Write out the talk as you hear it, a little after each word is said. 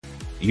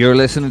You're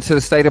listening to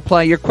The State of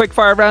Play, your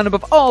quick-fire roundup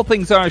of all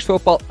things Irish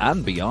football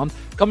and beyond.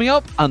 Coming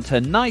up on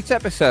tonight's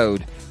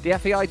episode, the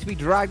FAI to be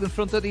dragged in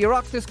front of the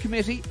Oireachtas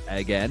Committee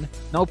again.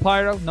 No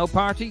Pyro, no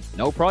party,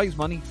 no prize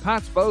money.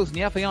 Pats, Bows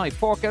and the FAI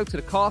fork out to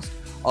the cost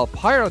of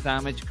Pyro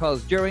damage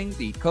caused during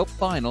the Cup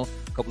final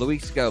a couple of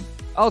weeks ago.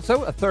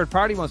 Also, a third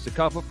party wants to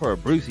cough up for a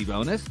Brucie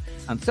bonus,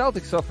 and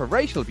Celtic suffer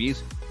racial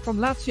abuse from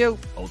Lazio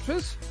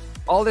Ultras.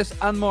 All this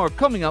and more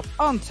coming up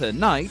on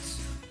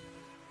tonight's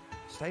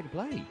State of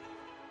Play.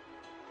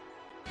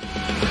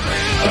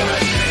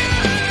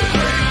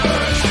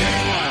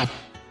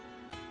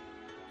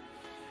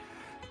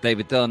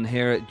 David Dunn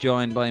here,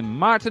 joined by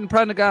Martin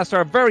Prendergast,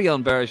 our very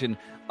own version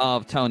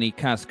of Tony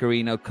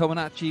Cascarino, coming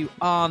at you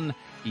on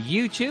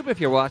YouTube. If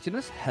you're watching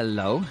us,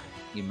 hello.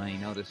 You may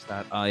notice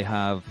that I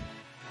have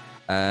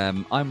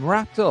I'm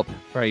wrapped up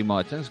very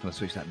much. I'm just going to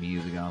switch that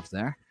music off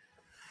there.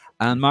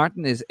 And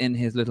Martin is in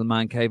his little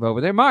man cave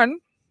over there.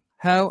 Martin,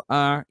 how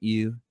are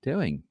you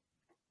doing?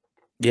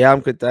 Yeah,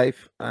 I'm good,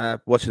 Dave.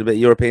 Watching a bit of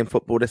European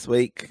football this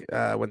week.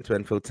 Went to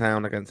Enfield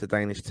Town against a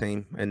Danish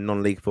team in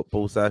non-league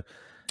football, so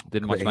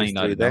didn't watch Man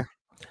United there.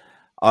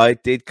 I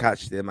did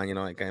catch the Man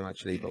United game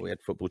actually, but we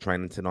had football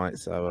training tonight,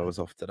 so I was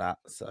off to that.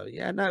 So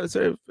yeah, no, it was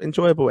very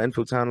enjoyable at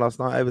Enfield Town last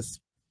night. Over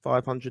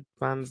 500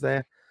 fans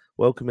there,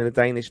 welcoming a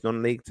Danish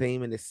non-league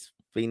team in this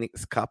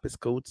Phoenix Cup, it's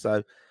called.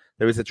 So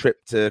there is a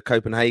trip to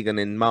Copenhagen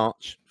in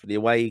March for the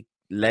away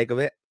leg of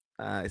it.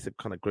 It's a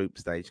kind of group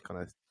stage,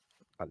 kind of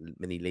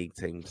mini league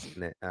teams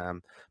in it.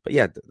 But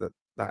yeah,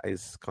 that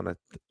is kind of,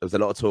 there was a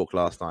lot of talk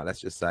last night.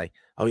 Let's just say,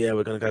 oh yeah,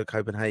 we're going to go to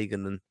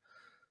Copenhagen, and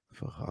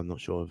I'm not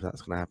sure if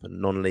that's going to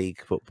happen.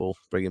 Non-league football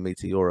bringing me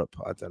to Europe.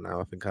 I don't know.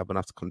 I think I'm going to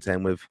have to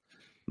contend with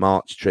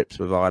March trips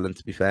with Ireland,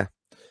 to be fair.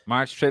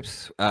 March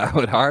trips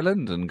with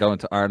Ireland and going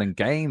to Ireland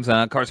games. And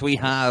of course, we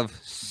have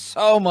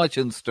so much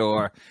in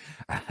store.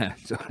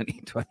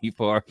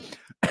 2024.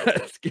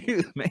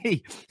 Excuse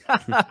me.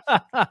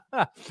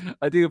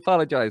 I do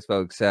apologize,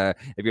 folks. If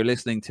you're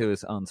listening to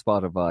us on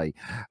Spotify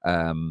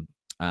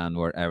and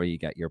wherever you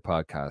get your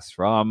podcasts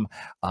from,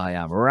 I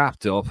am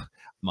wrapped up.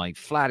 My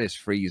flat is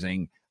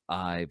freezing.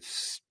 I'm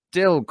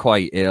still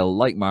quite ill,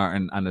 like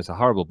Martin, and there's a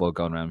horrible bug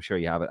going around. I'm sure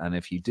you have it. And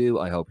if you do,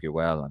 I hope you're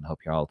well, and hope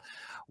you're all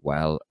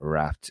well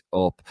wrapped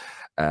up.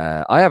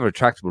 I have a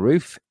retractable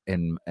roof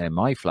in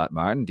my flat,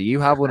 Martin. Do you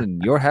have one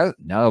in your house?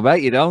 No, I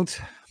bet you don't.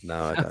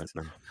 No, I don't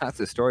know. That's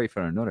a story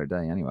for another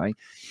day anyway.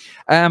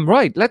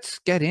 Right, let's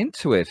get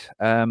into it.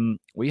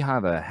 We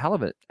have a hell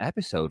of an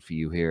episode for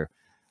you here,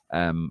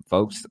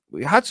 folks.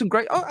 We had some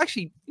great,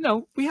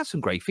 we had some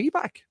great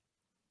feedback.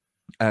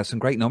 Some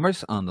great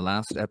numbers on the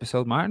last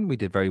episode, Martin. We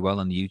did very well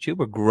on the YouTube.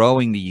 We're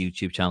growing the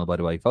YouTube channel, by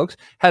the way, folks.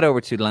 Head over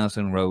to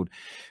Lansdowne Road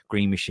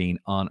Green Machine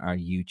on our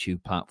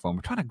YouTube platform.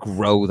 We're trying to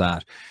grow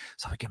that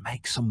so we can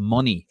make some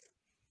money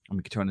and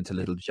we can turn into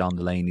little John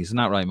Delaney's. Isn't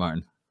that right,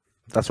 Martin?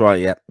 That's right,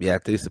 yeah. Yeah,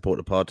 do support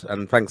the pod.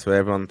 And thanks for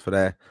everyone for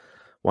their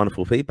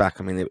wonderful feedback.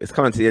 I mean, it's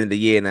coming to the end of the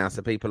year now,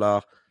 so people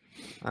are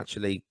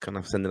actually kind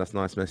of sending us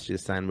nice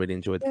messages saying really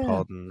enjoyed the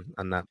pod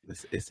and that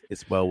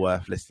it's well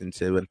worth listening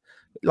to. And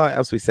like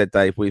as we said,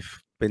 Dave,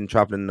 we've been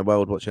traveling the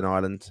world watching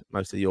Ireland,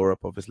 most of Europe,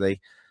 obviously.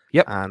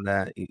 Yep.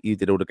 And you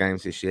did all the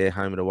games this year,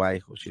 home and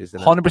away, which is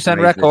 100%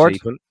 record.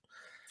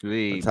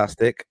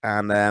 Fantastic.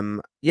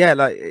 And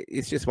like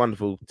it's just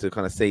wonderful to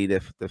kind of see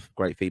the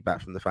great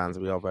feedback from the fans.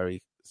 We are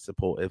very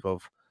supportive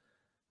of,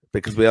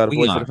 because we are the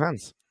voice of the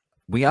fans.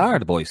 We are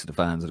the voice of the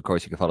fans. And of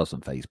course, you can follow us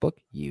on Facebook,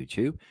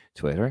 YouTube,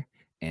 Twitter,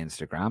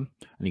 Instagram,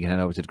 and you can head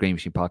over to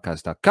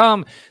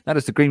thegreenmachinepodcast.com. That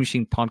is the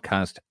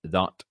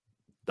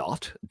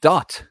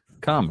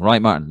greenmachinepodcast.com.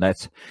 Right, Martin,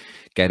 let's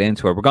get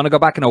into it. We're going to go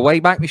back in a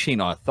Wayback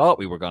Machine. I thought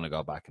we were going to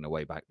go back in a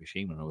Wayback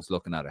Machine when I was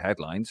looking at the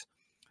headlines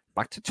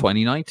back to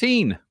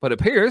 2019, but it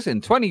appears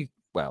at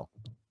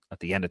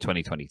the end of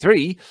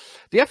 2023,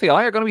 the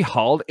FAI are going to be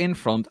hauled in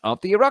front of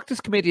the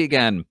Oireachtas Committee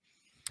again.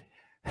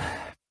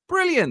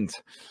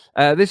 Brilliant.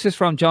 This is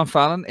from John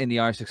Fallon in the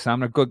Irish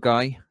Examiner. Good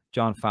guy.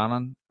 John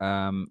Fallon,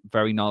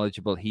 very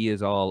knowledgeable. He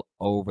is all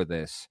over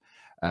this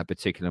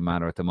particular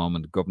matter at the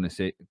moment, governance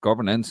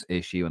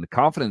issue and the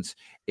confidence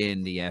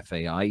in the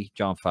FAI.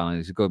 John Fallon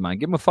is a good man.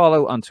 Give him a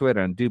follow on Twitter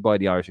and do buy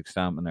the Irish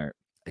Examiner.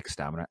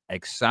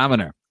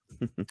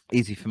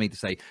 Easy for me to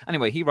say.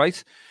 Anyway, he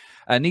writes,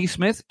 Niamh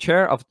Smith,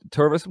 Chair of the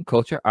Tourism,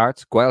 Culture,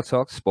 Arts,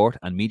 Gaeltacht, Sport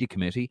and Media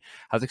Committee,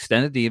 has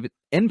extended the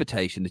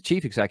invitation to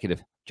Chief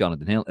Executive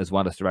Jonathan Hill, as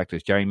well as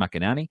Directors Jerry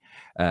McInerney,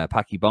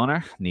 Packy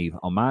Bonner, Niamh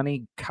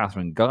O'Mahony,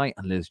 Catherine Guy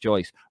and Liz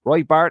Joyce.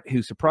 Roy Bart,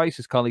 who surprised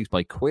his colleagues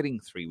by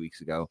quitting 3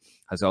 weeks ago,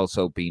 has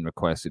also been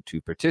requested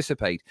to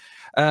participate.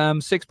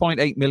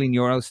 €6.8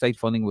 million state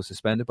funding was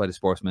suspended by the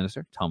Sports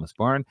Minister, Thomas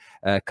Byrne.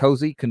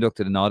 COSI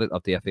conducted an audit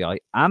of the FAI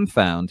and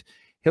found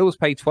Hill was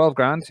paid 12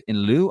 grand in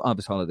lieu of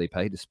his holiday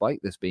pay,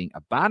 despite this being a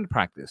banned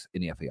practice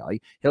in the FAI.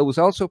 Hill was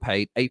also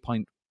paid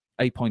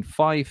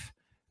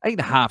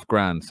 8.5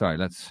 grand. Sorry,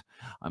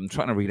 I'm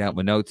trying to read out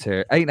my notes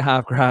here.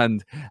 8.5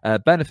 grand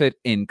benefit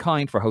in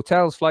kind for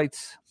hotels,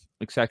 flights,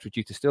 etc.,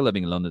 due to still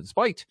living in London,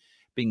 despite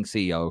being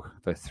CEO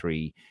for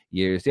 3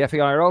 years. The FAI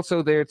are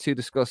also there to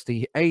discuss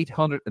the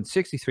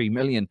 €863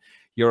 million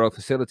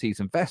facilities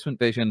investment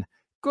vision.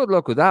 Good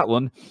luck with that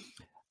one.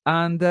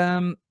 And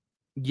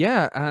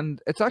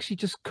and it's actually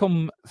just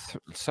come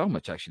so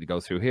much actually to go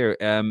through here.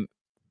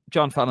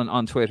 John Fallon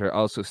on Twitter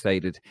also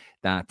stated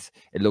that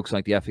it looks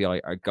like the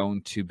FAI are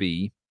going to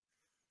be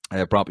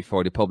brought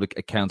before the Public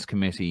Accounts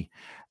Committee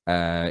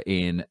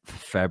in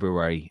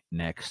February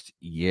next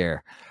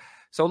year.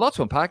 So lots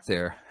to unpack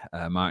there,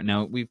 Martin.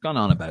 Now, we've gone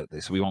on about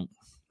this. We won't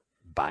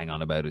bang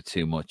on about it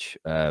too much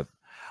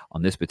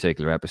on this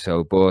particular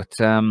episode. But,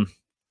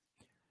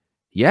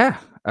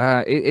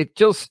 it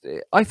just...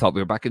 I thought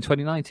we were back in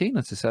 2019,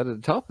 as I said at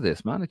the top of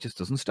this, man. It just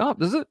doesn't stop,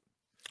 does it?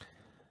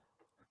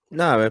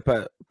 No,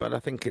 but I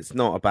think it's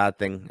not a bad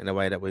thing in a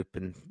way that we've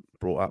been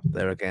brought up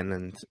there again,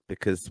 and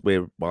because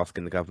we're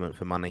asking the government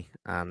for money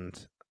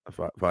and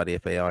via the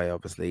FAI,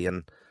 obviously,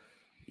 and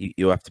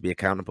you have to be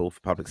accountable for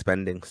public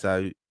spending.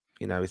 So,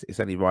 you know, it's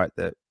only right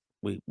that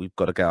we've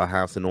got to get our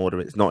house in order.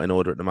 It's not in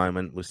order at the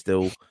moment.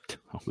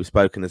 We've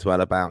spoken as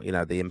well about, you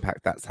know, the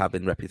impact that's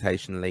having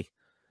reputationally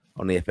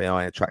on the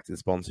FAI, attracting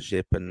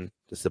sponsorship and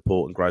the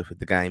support and growth of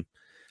the game.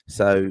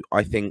 So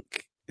I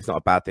think it's not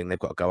a bad thing. They've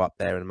got to go up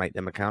there and make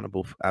them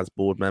accountable as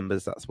board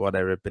members. That's why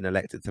they've been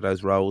elected to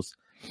those roles.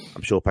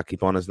 I'm sure Packy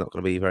Bonner's not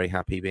going to be very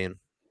happy being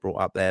brought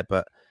up there,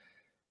 but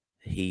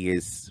he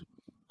is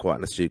quite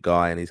an astute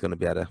guy and he's going to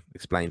be able to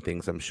explain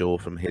things, I'm sure,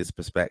 from his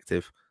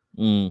perspective.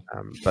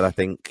 But I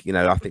think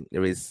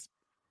there is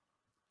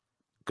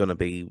going to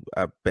be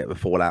a bit of a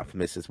fallout from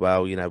this as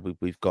well. You know,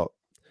 we've got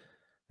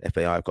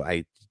FAI, I've got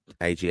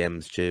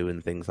AGMs due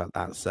and things like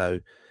that. So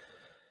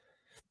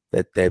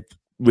they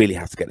really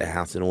have to get their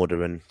house in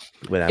order. And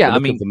we're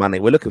looking for money.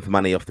 We're looking for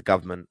money off the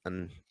government,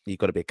 and you've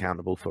got to be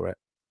accountable for it.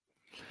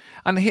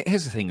 And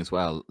here's the thing as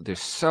well.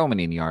 There's so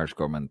many in the Irish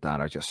government that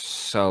are just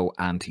so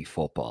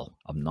anti-football.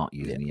 I'm not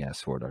using the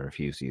S word. I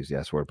refuse to use the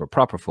S word, but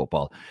proper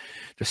football.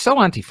 They're so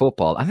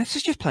anti-football. And this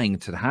is just playing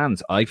into the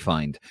hands, I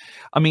find.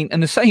 I mean, in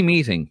the same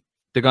meeting,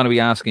 they're going to be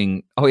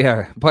asking, oh,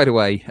 yeah, by the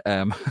way,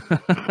 not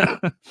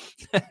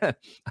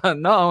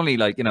only,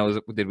 like, you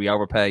know, did we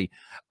overpay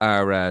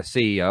our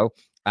CEO?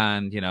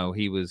 And, you know,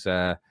 he was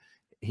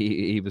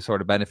he was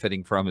sort of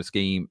benefiting from a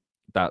scheme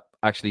that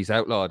actually is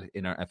outlawed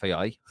in our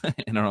FAI,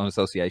 in our own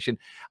association.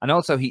 And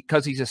also,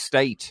 because he's a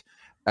state,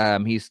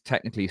 he's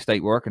technically a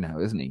state worker now,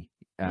 isn't he?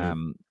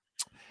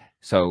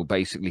 So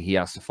basically, he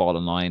has to fall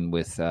in line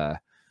with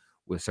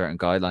certain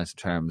guidelines in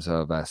terms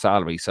of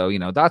salary. So, you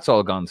know, that's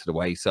all gone to the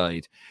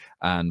wayside,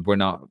 and we're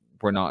not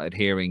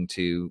adhering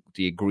to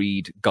the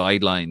agreed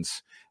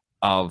guidelines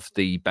of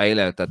the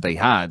bailout that they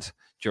had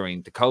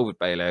during the COVID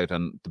bailout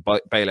and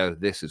the bailout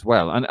of this as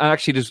well. And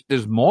actually,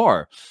 there's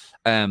more.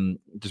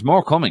 There's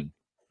more coming,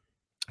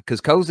 because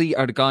Cozy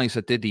are the guys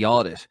that did the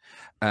audit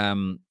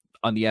on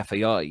the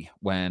FAI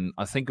when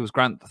I think it was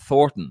Grant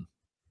Thornton.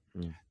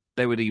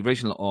 They were the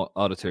original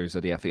auditors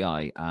of the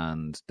FAI,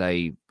 and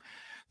they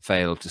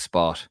failed to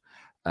spot,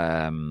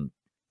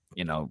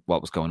 you know,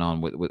 what was going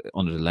on with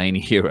under the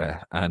Laney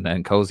era. And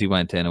then Cozy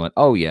went in and went,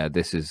 "Oh yeah,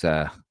 this is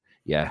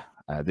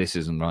this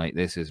isn't right.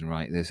 This isn't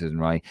right. This isn't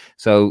right."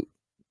 So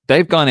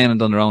they've gone in and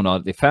done their own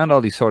audit. They found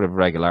all these sort of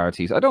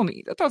irregularities. I don't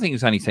think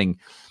there's anything,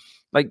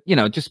 like, you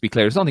know, just to be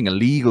clear, there's nothing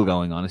illegal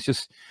going on.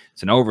 It's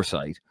an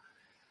oversight.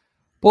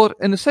 But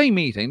in the same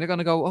meeting, they're going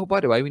to go, oh,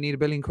 by the way, we need £1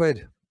 billion.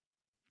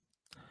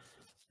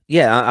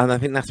 Yeah, and I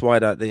think that's why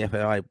the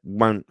FAI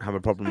won't have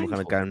a problem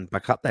kind of going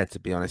back up there, to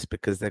be honest,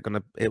 because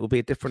it will be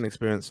a different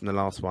experience from the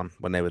last one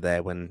when they were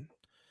there, when,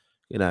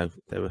 you know,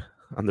 they were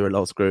under a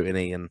lot of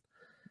scrutiny and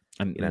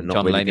you know,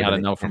 John Laney had a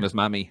note from his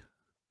mammy.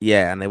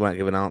 Yeah, and they weren't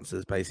given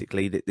answers,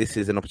 basically. This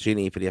is an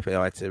opportunity for the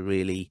FAI to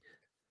really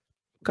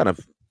kind of,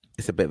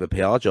 it's a bit of a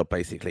PR job,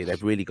 basically.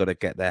 They've really got to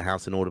get their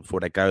house in order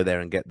before they go there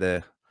and get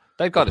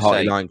they've got to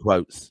say line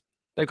quotes.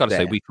 They've got to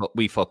say,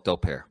 we fucked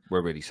up here.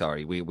 We're really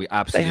sorry. We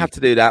absolutely... They have to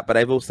do that, but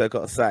they've also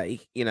got to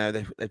say, you know,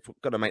 they've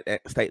got to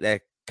state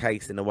their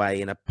case in a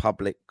way, in a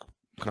public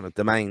kind of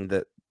domain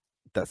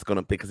that's going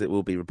to, because it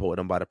will be reported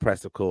on by the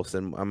press, of course.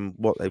 And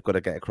what they've got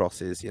to get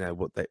across is, you know,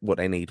 what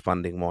they need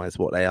funding wise,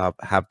 what they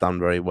have done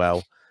very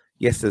well.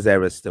 Yes, there's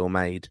errors still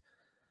made,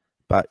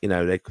 but, you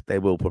know, they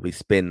will probably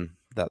spin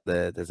that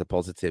there's a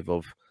positive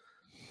of,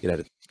 you know,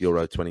 the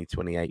Euro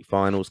 2028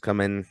 finals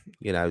coming,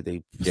 you know,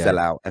 the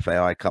sellout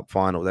FAI Cup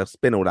final. They'll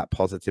spin all that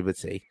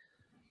positivity,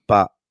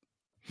 but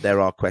there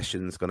are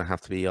questions going to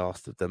have to be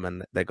asked of them,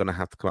 and they're going to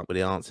have to come up with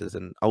the answers.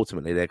 And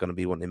ultimately, they're going to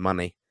be wanting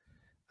money,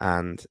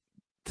 and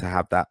to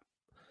have that,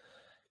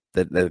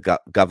 the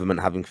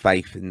government having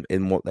faith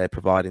in what they're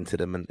providing to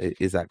them, and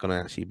is that going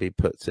to actually be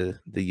put to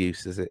the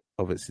use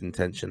of its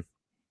intention?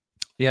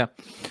 Yeah.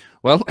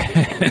 Well,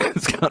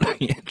 it's going to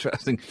be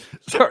interesting.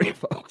 Sorry,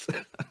 folks.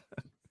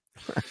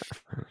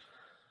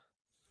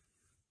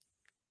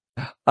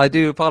 I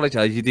do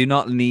apologize. You do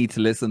not need to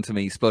listen to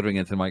me sputtering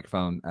into the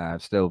microphone.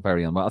 Still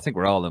very unwell. I think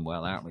we're all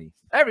unwell, aren't we?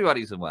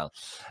 Everybody's unwell.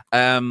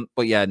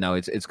 But yeah, no,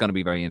 it's going to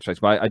be very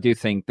interesting. But I do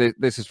think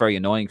this is very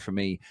annoying for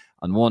me.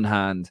 On one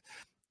hand,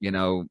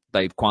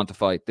 they've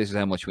quantified this is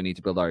how much we need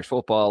to build Irish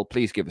football.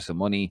 Please give us some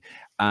money,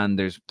 and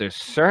there's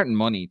certain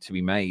money to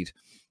be made.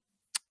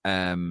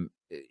 In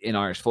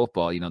Irish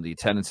football, the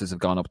attendances have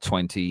gone up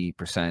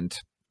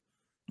 20%.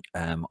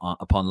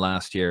 Upon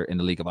last year in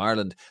the League of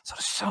Ireland,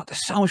 so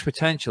there's so much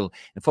potential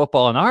in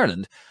football in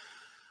Ireland.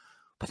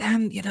 But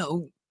then,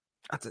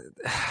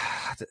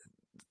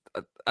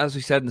 as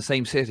we said in the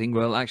same sitting,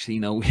 well, actually,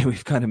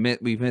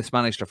 we've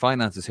mismanaged our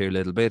finances here a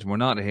little bit, and we're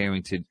not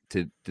adhering to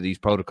these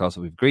protocols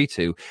that we've agreed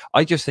to.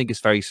 I just think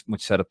it's very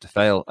much set up to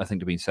fail. I think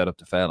they're being set up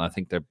to fail. I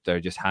think they're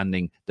just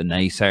handing the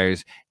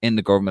naysayers in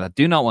the government that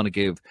do not want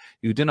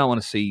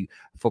to see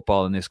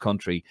football in this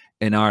country,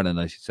 in Ireland,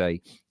 I should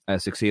say,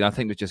 succeed. I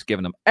think they're just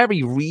giving them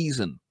every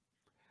reason,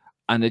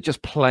 and they're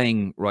just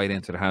playing right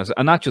into the house,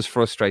 and that just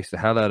frustrates the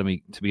hell out of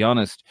me, to be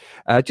honest.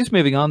 Just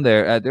moving on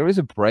there is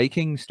a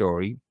breaking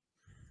story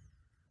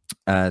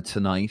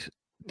tonight.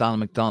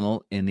 Donald McDonnell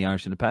in the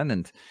Irish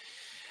Independent.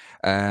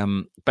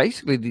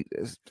 Basically,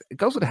 it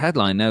goes with the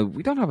headline. Now,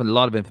 we don't have a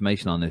lot of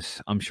information on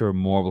this. I'm sure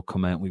more will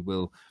come out. We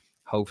will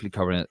hopefully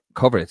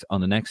cover it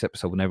on the next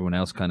episode when everyone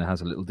else kind of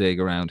has a little dig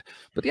around.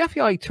 But the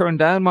FAI turned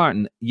down,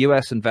 Martin,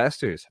 US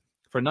investors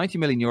for a €90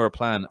 million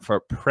plan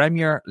for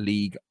Premier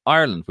League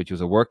Ireland, which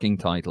was a working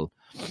title.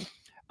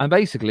 And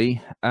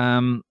basically,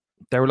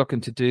 they were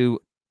looking to do,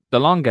 the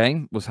long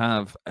game was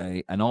have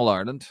an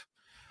All-Ireland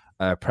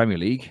Premier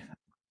League,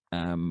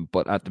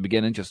 but at the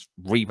beginning just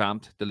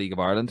revamped the League of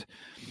Ireland.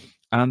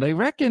 And they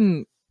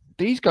reckon,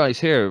 these guys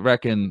here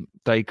reckon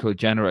they could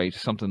generate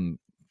something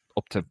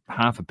up to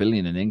 €500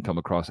 million in income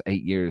across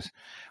 8 years,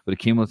 with a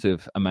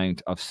cumulative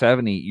amount of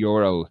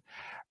 €70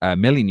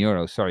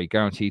 million,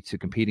 guaranteed to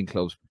competing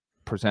clubs,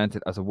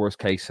 presented as a worst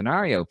case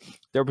scenario.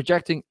 They're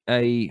projecting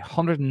a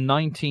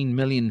 €119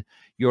 million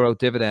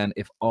dividend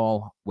if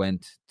all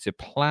went to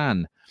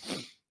plan.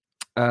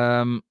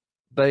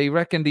 They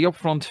reckon the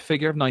upfront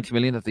figure of 90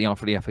 million that they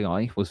offered the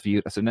FAI was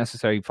viewed as a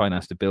necessary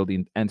finance to build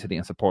the entity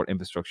and support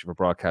infrastructure for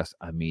broadcast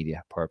and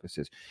media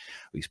purposes.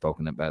 We've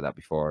spoken about that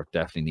before.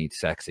 Definitely needs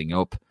sexing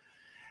up.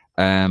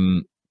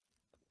 And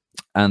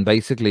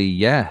basically,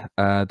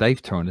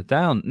 they've turned it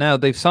down. Now,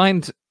 they've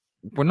signed,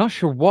 we're not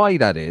sure why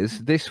that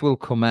is. This will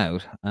come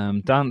out.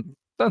 Dan's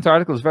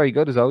article is very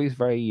good, as always,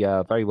 very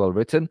well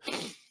written,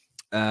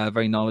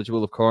 very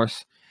knowledgeable, of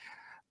course.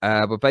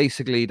 But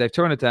basically, they've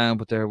turned it down,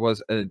 but there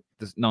was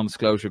this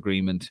non-disclosure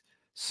agreement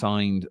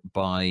signed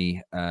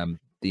by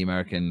the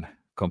American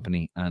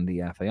company and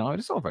the FAI.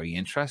 It's all very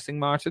interesting,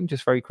 Martin.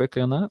 Just very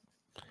quickly on that.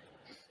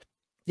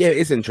 Yeah, it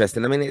is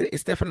interesting. I mean,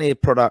 it's definitely a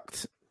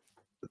product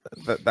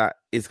that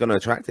is going to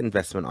attract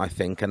investment, I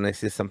think. And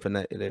this is something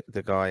that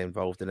the guy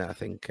involved in it, I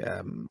think,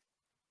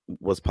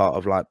 was part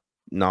of like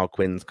Niall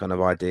Quinn's kind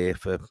of idea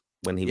for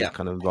when he was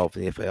kind of involved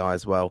in the FAI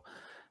as well.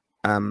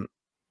 On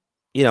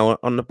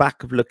the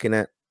back of looking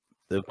at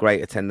the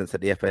great attendance at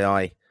the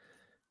FAI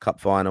Cup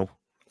final,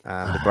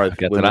 the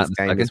growth of women's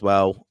game as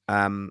well.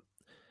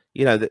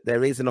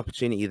 There is an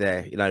opportunity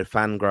there,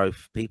 fan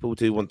growth. People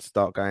do want to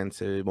start going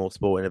to more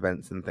sporting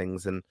events and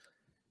things, and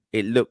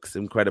it looks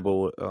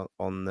incredible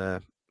on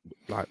the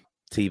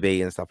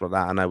TV and stuff like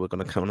that. I know we're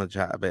going to come on and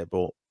chat a bit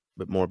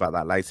more about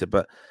that later,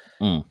 but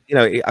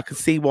I can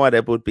see why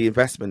there would be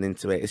investment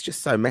into it. It's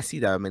just so messy,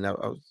 though. I mean,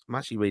 I'm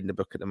actually reading the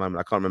book at the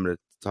moment. I can't remember the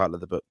title of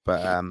the book,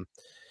 but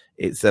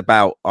it's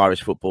about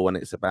Irish football, and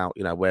it's about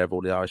where have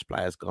all the Irish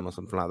players gone or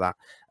something like that.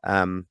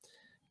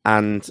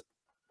 And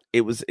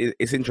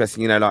it's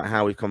interesting, like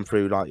how we've come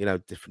through,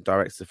 different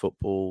directors of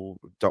football,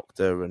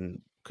 Doctor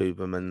and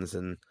Kubermans,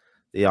 and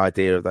the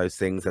idea of those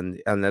things, and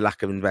the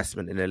lack of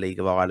investment in the League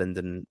of Ireland,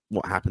 and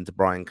what happened to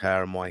Brian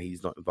Kerr and why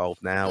he's not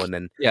involved now, and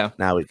then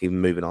now we're even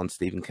moving on to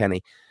Stephen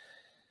Kenny.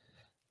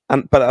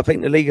 But I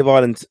think the League of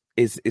Ireland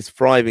is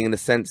thriving in the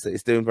sense that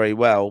it's doing very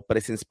well, but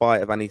it's in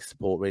spite of any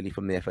support really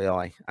from the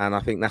FAI. And I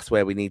think that's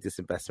where we need this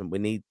investment. We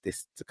need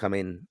this to come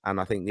in.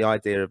 And I think the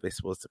idea of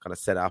this was to kind of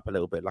set it up a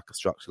little bit like a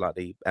structure like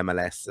the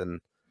MLS.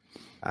 And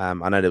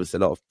I know there was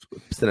still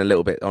a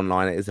little bit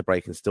online. It is a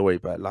breaking story,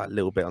 but like a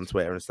little bit on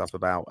Twitter and stuff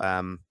about,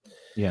 that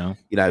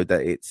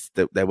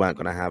they weren't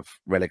going to have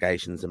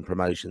relegations and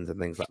promotions and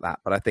things like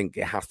that. But I think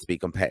it has to be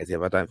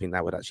competitive. I don't think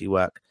that would actually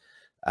work.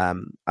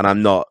 And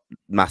I'm not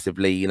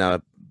massively,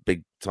 a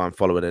big time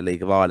follower of the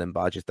League of Ireland, but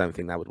I just don't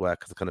think that would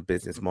work as a kind of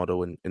business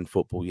model. In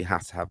football, you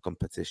have to have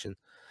competition.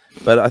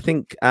 But I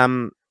think,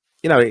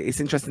 it's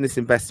interesting, this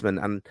investment,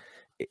 and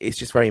it's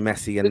just very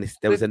messy. And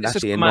there's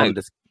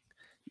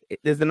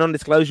a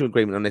non-disclosure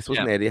agreement on this,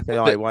 wasn't there? The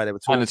FAI, why they were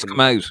talking. And it's come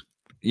out.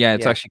 Yeah,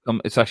 it's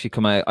actually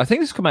come out. I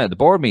think it's come out at the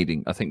board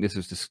meeting. I think this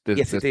is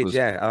yes, it did.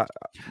 Yeah,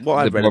 what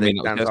I read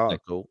in Dan's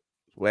article,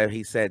 where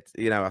he said,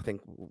 I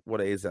think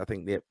what it is, I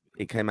think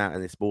it came out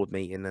in this board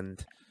meeting,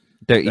 and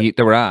they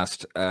were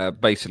asked.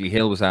 Basically,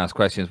 Hill was asked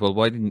questions. Well,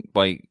 why didn't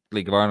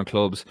League of Ireland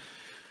clubs?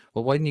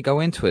 Well, why didn't you go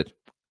into it?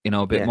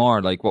 A bit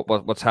more. Like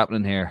what's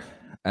happening here?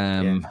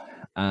 And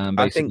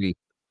basically,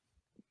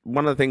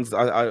 one of the things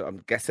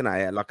I'm guessing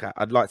at,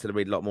 I'd like to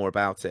read a lot more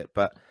about it,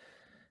 but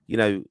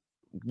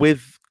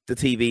with the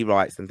TV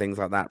rights and things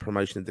like that,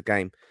 promotion of the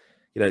game,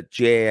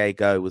 GAA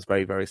Go was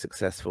very, very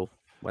successful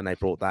when they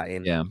brought that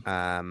in. Yeah.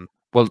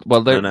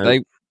 Well,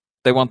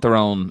 they want their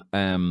own.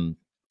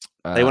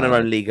 They want their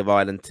own League of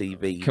Ireland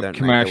TV, don't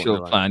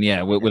commercial plan.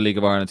 Yeah, with League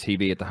of Ireland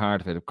TV at the heart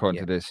of it,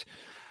 according to this.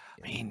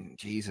 I mean,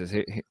 Jesus,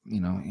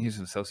 here's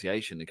an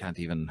association that can't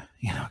even,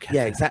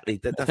 Yeah, exactly.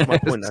 That's my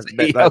point.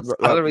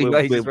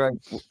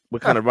 We're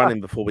kind of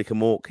running before we can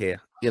walk here.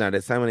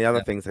 There's so many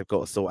other things they've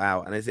got to sort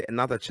out, and is it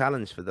another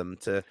challenge for them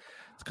to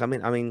come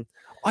in? I mean,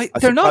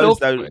 they're not up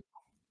to it.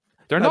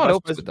 They're not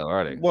up to it, though,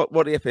 are they? What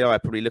the FAI are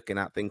probably looking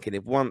at, thinking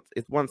if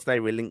once they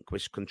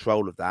relinquish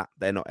control of that,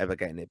 they're not ever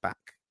getting it back.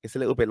 It's a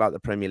little bit like the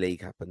Premier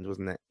League happened,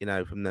 wasn't it?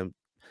 From them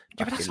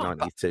back in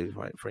 '92,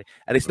 right?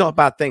 And it's not a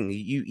bad thing.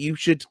 You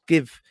should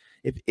give.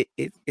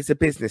 It's a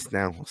business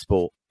now,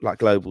 sport, like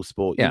global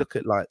sport. You look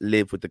at like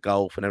Live with the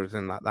golf and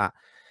everything like that.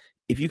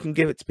 If you can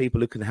give it to people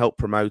who can help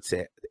promote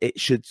it, it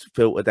should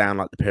filter down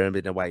like the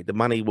pyramid in a way. The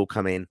money will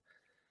come in,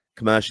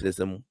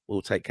 commercialism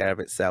will take care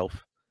of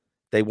itself.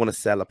 They want to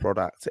sell a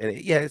product, and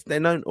they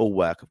don't all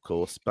work, of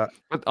course, but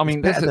I mean,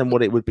 it's better than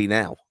what it would be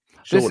now.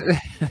 Surely.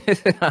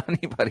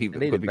 Anybody would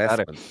be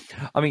better.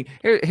 I mean,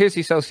 here's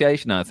the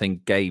association. I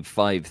think gave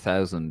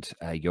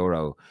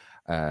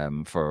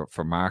 €5,000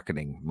 for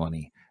marketing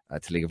money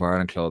to League of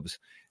Ireland clubs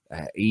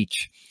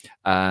each,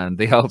 and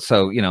they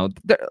also,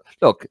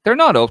 they're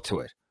not up to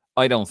it.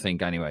 I don't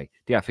think anyway.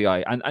 The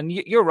FAI, and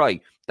you're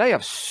right. They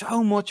have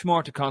so much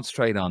more to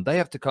concentrate on. They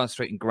have to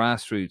concentrate in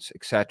grassroots,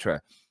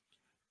 etc.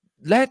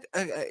 Let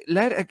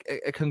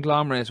a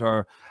conglomerate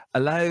or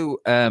allow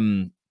a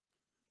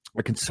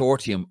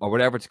consortium or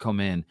whatever to come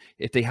in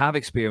if they have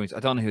experience. I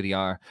don't know who they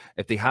are.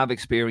 If they have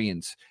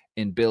experience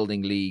in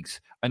building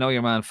leagues, I know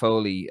your man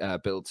Foley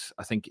built.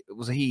 I think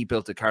he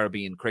built the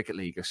Caribbean Cricket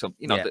League or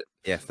something.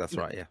 Yes, that's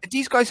right. Yeah,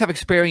 these guys have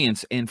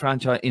experience in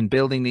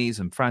building these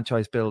and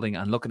franchise building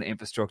and looking at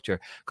infrastructure,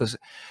 because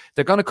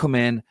they're going to come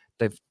in.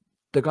 They're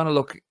going to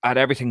look at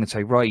everything and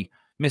say, right,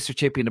 Mr.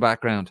 Chippy in the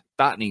background,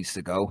 that needs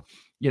to go.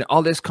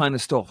 All this kind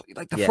of stuff.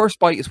 Like the first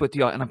bite is with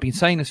the eye, and I've been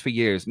saying this for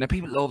years. Now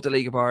people love the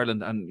League of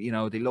Ireland, and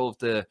they love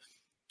the.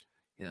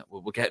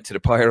 We'll get to the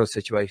Pyro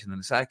situation in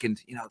a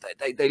second.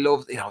 They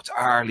love. It's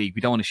our league. We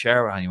don't want to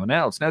share with anyone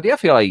else. Now the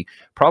FAI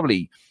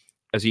probably,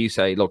 as you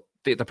say, look,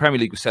 the Premier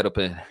League was set up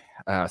in.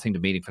 I think the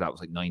meeting for that was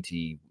like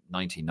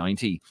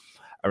 1990,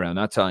 around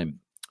that time,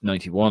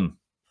 91.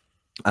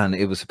 And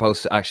it was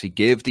supposed to actually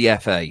give the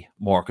FA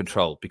more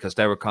control, because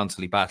they were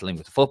constantly battling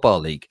with the Football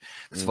League.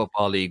 This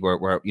Football League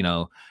where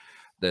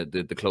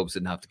the clubs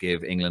didn't have to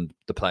give England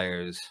the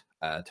players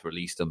to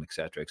release them,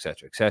 etc.,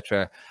 etc.,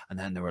 etc. And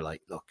then they were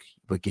like, "Look,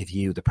 we'll give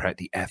you the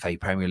FA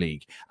Premier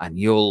League, and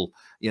you'll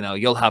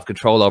have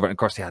control over it." And of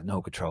course, they had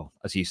no control,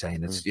 as you say,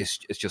 and it's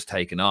just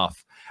taken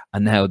off.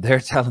 And now they're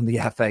telling the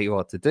FA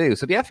what to do.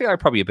 So the FA are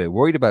probably a bit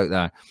worried about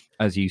that,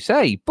 as you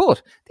say.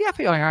 But the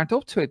FA aren't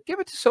up to it. Give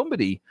it to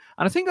somebody,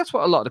 and I think that's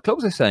what a lot of the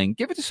clubs are saying.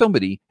 Give it to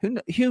somebody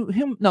who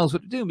knows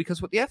what to do,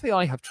 because what the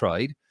FAI have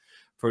tried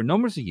for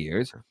numbers of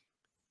years,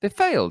 they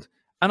failed.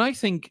 And I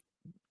think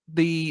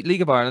the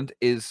League of Ireland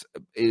is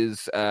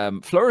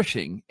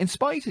flourishing in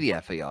spite of the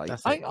FAI.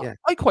 I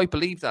quite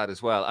believe that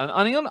as well, and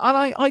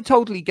I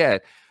totally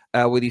get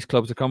where these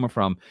clubs are coming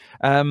from.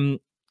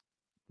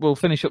 We'll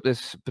finish up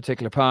this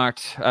particular part.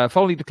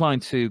 Foley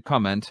declined to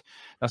comment.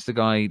 That's the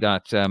guy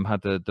that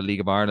had the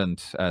League of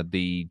Ireland,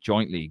 the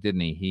joint league,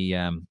 didn't he? He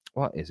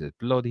what is his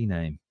bloody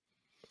name?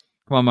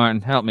 Come on,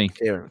 Martin, help me.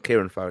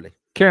 Kieran Foley.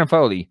 Kieran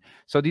Foley.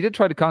 So they did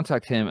try to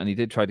contact him, and he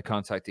did try to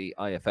contact the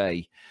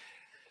IFA.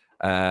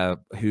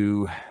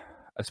 Who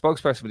a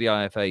spokesperson for the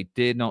IFA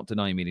did not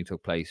deny a meeting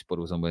took place, but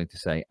was unwilling to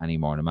say any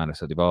more in the matter.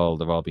 So they've all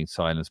been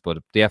silenced, but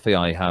the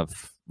FAI have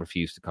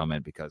refused to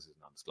comment because it's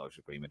a non-disclosure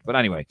agreement. But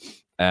anyway,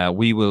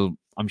 we will,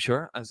 I'm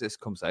sure, as this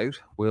comes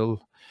out,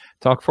 we'll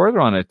talk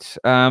further on it.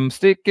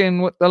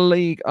 Sticking with the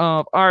League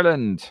of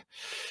Ireland.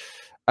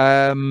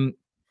 So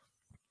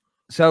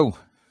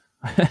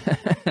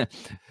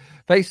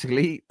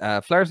basically,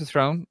 Flares of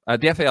Throne,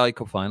 the FAI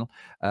Cup final,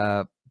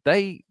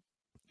 they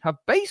have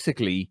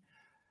basically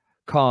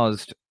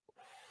caused.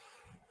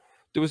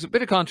 There was a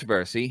bit of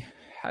controversy.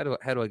 How do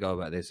I go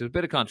about this? There was a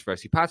bit of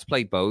controversy. Pats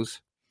played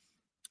Bows,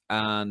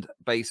 and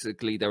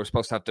basically they were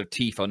supposed to have their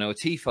tifo. Now a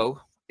tifo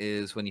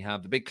is when you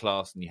have the big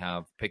cloth and you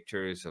have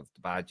pictures of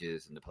the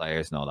badges and the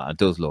players and all that. It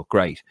does look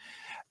great.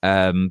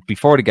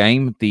 Before the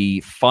game,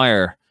 the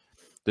fire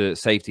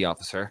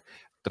officer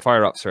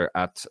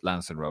at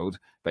Lansdowne Road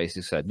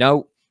basically said,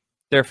 "No,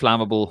 they're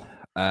flammable.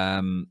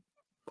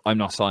 I'm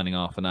not signing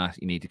off on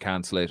that. You need to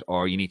cancel it,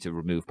 or you need to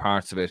remove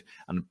parts of it."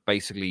 And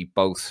basically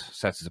both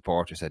sets of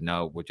supporters said,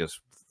 "No, we're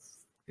just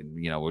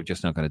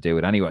not going to do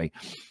it anyway."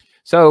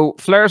 So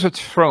flares were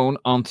thrown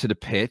onto the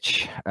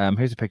pitch.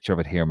 Here's a picture of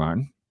it here,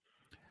 Martin.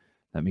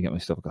 Let me get my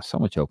stuff. I've got so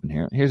much open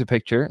here. Here's a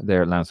picture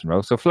there at Lansdowne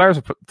Road. So flares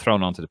were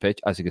thrown onto the pitch,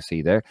 as you can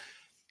see there,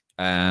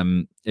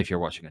 if you're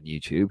watching on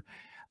YouTube.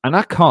 And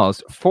that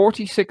caused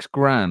 46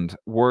 grand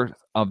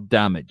worth of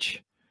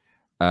damage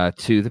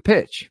to the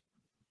pitch.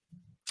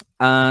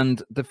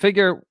 And the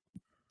figure,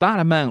 that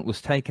amount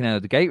was taken out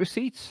of the gate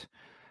receipts,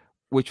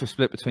 which was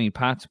split between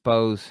Pats,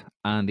 Bows,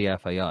 and the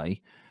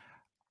FAI.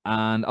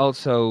 And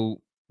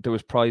also, there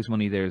was prize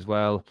money there as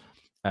well.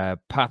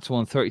 Pats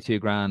won 32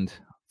 grand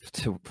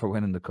for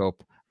winning the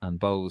cup, and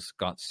Bows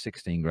got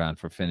 16 grand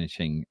for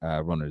finishing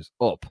runners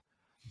up.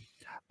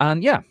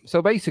 And yeah,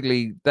 so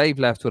basically, they've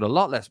left with a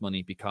lot less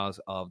money because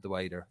of the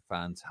way their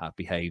fans have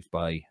behaved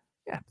by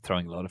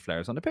throwing a lot of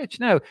flares on the pitch.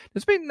 Now,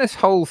 there's been this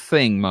whole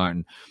thing,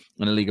 Martin,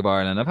 in the League of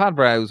Ireland. I've had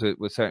rows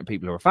with certain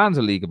people who are fans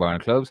of League of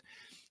Ireland clubs.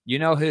 You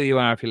know who you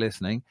are if you're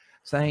listening,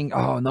 saying,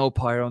 "Oh, no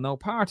pyro, no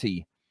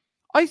party."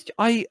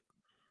 I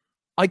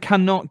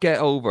cannot get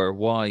over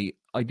why.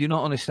 I do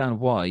not understand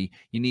why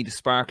you need a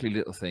sparkly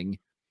little thing.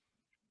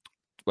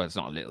 Well, it's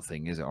not a little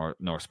thing, is it, or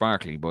nor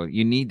sparkly, but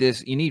you need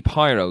this. You need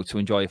pyro to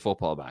enjoy a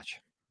football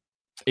match.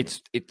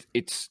 It's.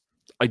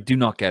 I do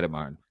not get it,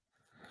 Martin.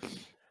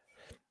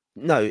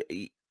 No,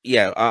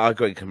 yeah, I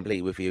agree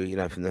completely with you. You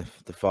know, from the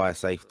fire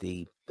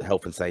safety, the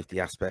health and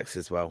safety aspects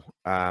as well.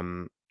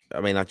 I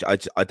mean,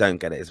 I don't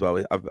get it as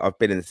well. I've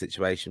been in a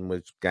situation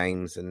with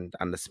games and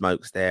the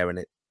smoke's there, and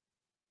it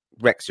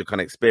wrecks your kind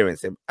of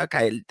experience.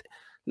 Okay,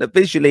 look,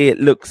 visually it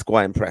looks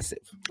quite impressive.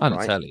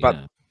 Right? Tell you,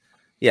 but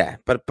yeah,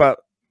 but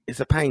it's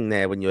a pain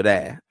there when you're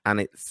there, and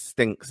it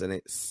stinks, and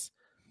it's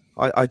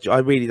I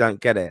really don't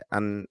get it,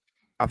 and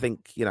I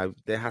think, you know,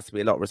 there has to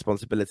be a lot of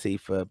responsibility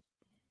for,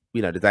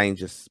 you know, the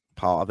dangerous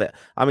part of it.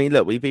 I mean,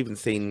 look, we've even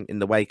seen in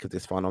the wake of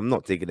this final, I'm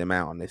not digging him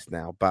out on this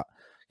now, but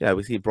you know,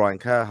 we see Brian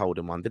Kerr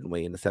holding one, didn't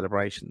we, in the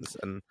celebrations,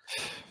 and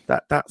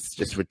that's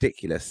just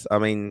ridiculous. I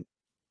mean,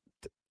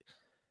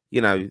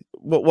 you know,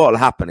 what will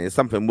happen is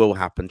something will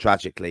happen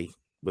tragically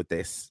with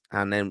this,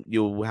 and then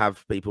you'll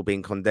have people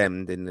being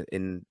condemned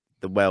in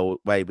the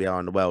way we are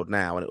in the world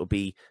now, and there'll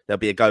be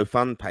a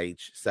GoFund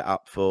page set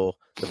up for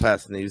the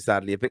person who's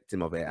sadly a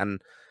victim of it,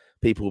 and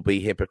people will be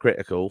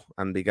hypocritical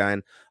and be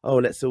going, "Oh,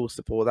 let's all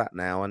support that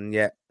now," and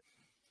yet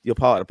you're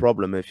part of the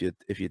problem if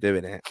you're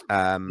doing it. No,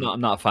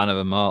 I'm not a fan of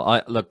them all.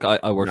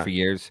 I worked for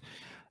years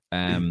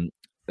in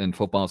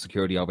football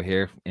security over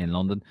here in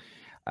London,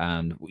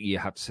 and you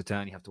have to sit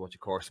down, you have to watch a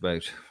course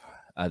about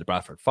the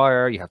Bradford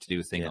fire, you have to do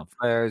a thing on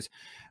flares,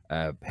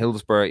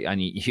 Hillsborough,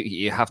 and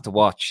you have to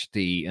watch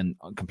the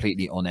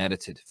completely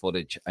unedited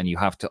footage, and you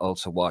have to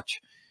also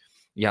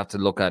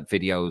look at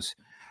videos,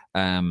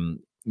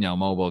 you know,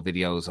 mobile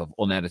videos of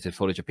unedited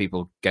footage of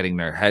people getting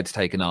their heads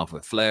taken off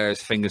with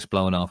flares, fingers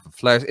blown off with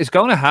flares. It's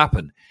going to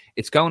happen.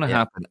 It's going to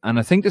happen. And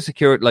I think the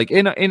security, like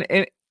in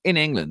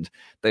England,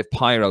 they've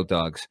pyro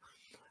dogs.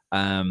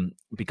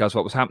 Because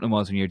what was happening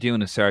was when you're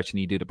doing a search and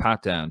you do the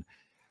pat down,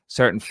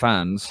 certain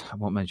fans, I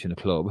won't mention the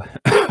club,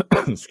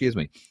 excuse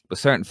me, but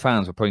certain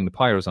fans were putting the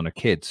pyros on their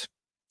kids,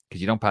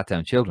 because you don't pat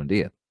down children, do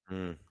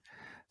you?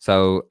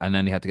 So, and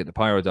then you had to get the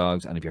pyro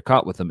dogs, and if you're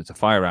caught with them, it's a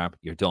fire app,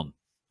 you're done.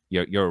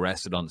 You're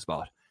arrested on the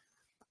spot.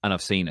 And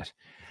I've seen it.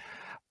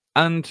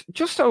 And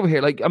just over here,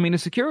 like, I mean, the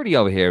security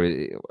over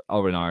here,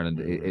 over in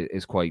Ireland,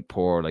 is quite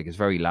poor. Like, it's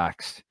very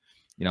lax.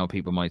 You know,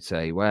 people might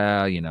say,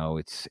 well, you know,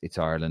 it's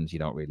Ireland, you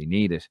don't really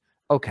need it.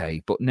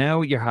 Okay, but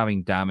now you're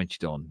having damage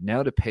done.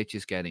 Now the pitch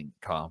is getting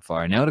caught on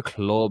fire. Now the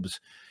clubs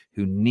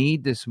who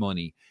need this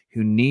money,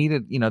 who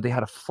needed, you know, they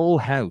had a full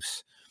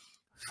house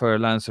for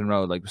Lansdowne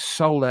Road, like,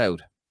 sold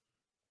out.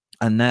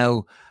 And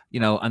now,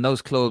 you know, and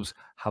those clubs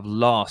have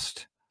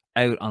lost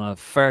out on a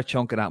fair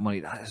chunk of that money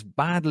that is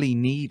badly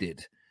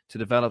needed to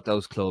develop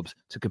those clubs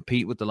to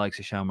compete with the likes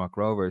of Shamrock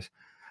Rovers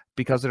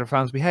because of their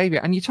fans' behaviour.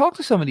 And you talk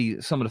to some of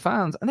the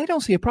fans, and they don't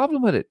see a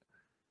problem with it.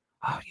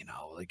 Oh, you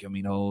know, like, I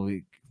mean,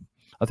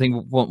 I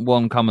think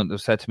one commenter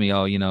said to me,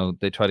 "Oh, you know,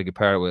 they try to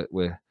compare it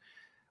with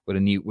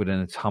an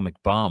atomic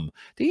bomb.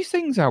 These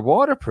things are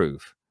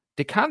waterproof.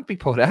 They can't be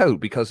put out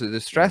because of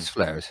the stress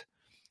flares."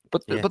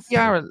 But they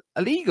are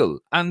illegal,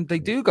 and they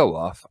do go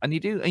off, and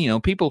you know,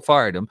 people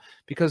fire them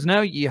because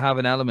now you have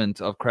an element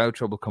of crowd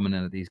trouble coming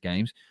in at these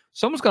games.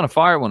 Someone's going to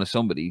fire one of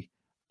somebody,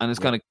 and it's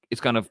going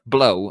to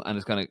blow, and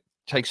it's going to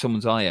take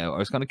someone's eye out,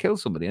 or it's going to kill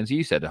somebody. And as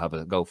you said, to have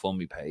a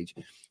GoFundMe page,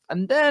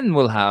 and then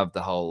we'll have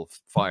the whole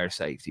fire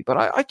safety. But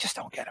I just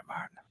don't get it,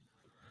 Martin.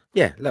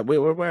 Yeah, look,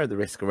 we're aware of the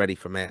risk already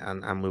from it,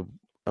 and we're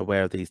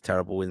aware of these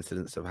terrible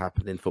incidents that have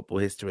happened in football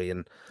history.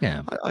 And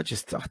yeah,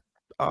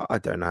 I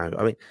don't know.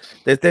 I mean,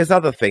 there's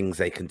other things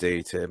they can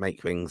do to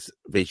make things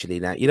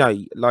visually now. You know,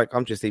 like,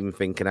 I'm just even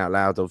thinking out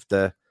loud of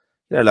the,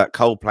 you know, like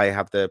Coldplay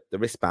have the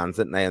wristbands,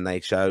 don't they? And they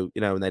show,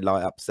 you know, when they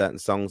light up certain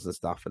songs and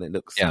stuff, and it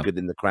looks good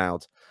in the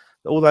crowd.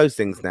 All those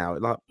things now,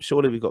 like,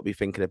 surely we've got to be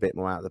thinking a bit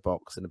more out of the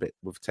box and a bit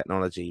with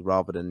technology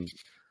rather than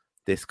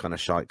this kind of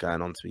shite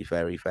going on, to be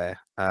very fair.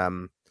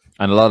 And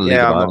a lot of League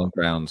of Ireland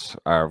grounds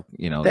are,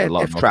 you know, they're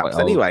traps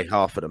anyway,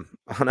 half of them.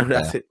 I know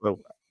that's it. Well,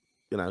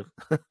 you know,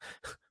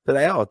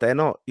 but they're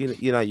not,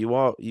 you know,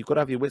 you've got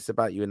to have your wits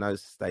about you in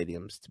those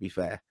stadiums, to be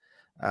fair.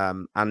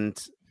 And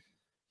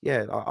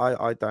yeah,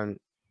 I don't,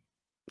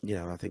 you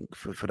know, I think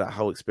for that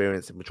whole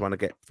experience, and we're trying to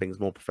get things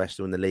more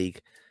professional in the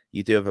league,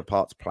 you do have a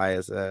part to play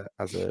as a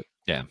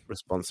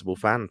responsible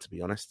fan, to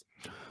be honest.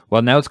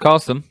 Well, now it's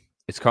cost them.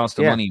 It's cost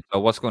them money. So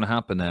what's going to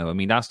happen now? I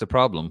mean, that's the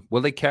problem.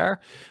 Will they care?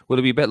 Will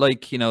it be a bit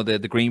like, you know, the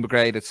Green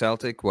Brigade at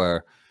Celtic,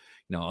 where,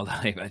 you know,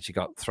 they eventually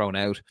got thrown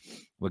out.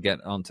 We'll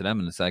get on to them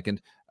in a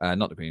second.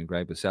 Not the Green and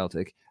Grey, but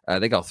Celtic.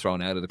 They got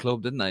thrown out of the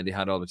club, didn't they? They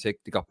had all the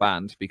they got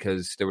banned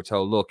because they were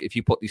told, look, if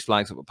you put these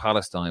flags up with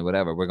Palestine,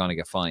 whatever, we're going to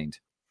get fined.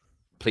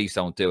 Please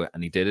don't do it.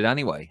 And he did it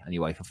anyway. And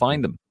UEFA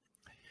fined them.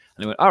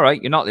 And he went, all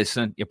right, you're not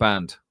listening. You're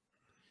banned.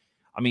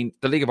 I mean,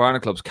 the League of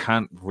Ireland clubs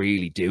can't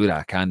really do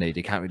that, can they?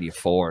 They can't really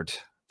afford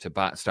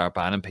to start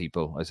banning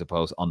people, I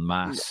suppose, en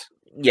masse.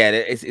 Yeah,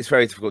 it's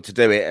very difficult to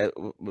do it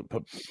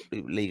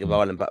League of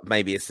Ireland, but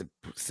maybe it's the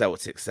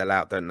Celtics sell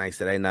out, don't they?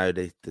 So they know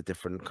the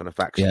different kind of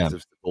factions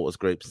of supporters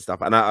groups and stuff.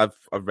 And I've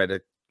read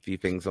a few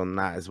things on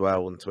that as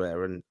well on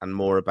Twitter and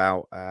more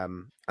about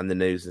and the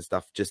news and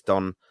stuff. Just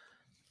on,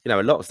 you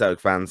know, a lot of Celtic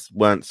fans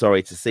weren't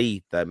sorry to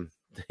see them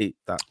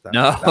that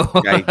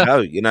game go,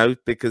 you know,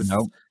 because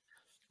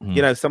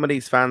you know, some of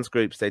these fans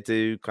groups, they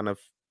do kind of,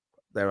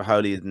 they're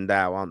holier than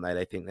thou, aren't they?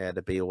 They think they're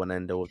the be all and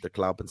end all of the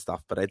club and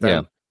stuff, but they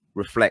don't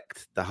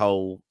reflect the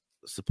whole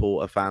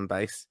supporter fan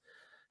base.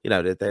 You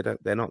know,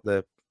 they're not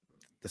the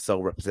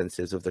sole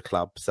representatives of the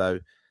club, so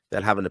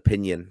they'll have an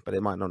opinion, but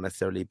it might not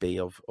necessarily be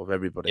of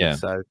everybody.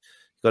 So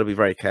you've got to be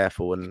very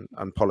careful.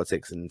 And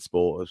politics and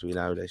sport, as we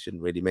know, they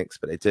shouldn't really mix,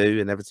 but they do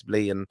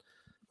inevitably, and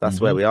that's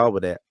where we are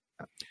with it.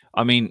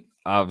 I mean,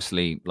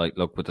 obviously, like,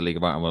 look, with the League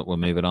of Ireland, we'll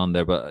move it on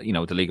there, but, you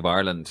know, the League of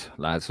Ireland,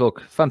 lads,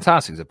 look,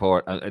 fantastic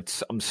support.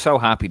 I'm so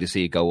happy to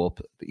see it go up.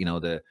 You know,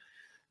 the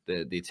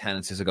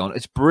attendances are going.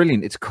 It's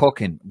brilliant. It's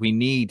cooking. We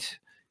need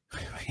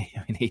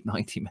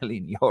 90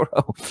 million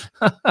euro,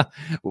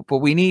 but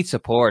we need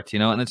support, you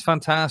know, and it's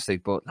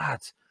fantastic. But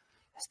lads,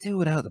 let's do it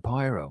without the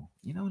pyro.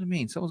 You know what I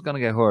mean? Someone's going to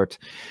get hurt.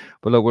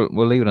 But look,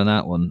 we'll leave it on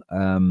that one.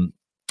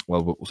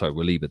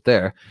 We'll leave it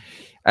there.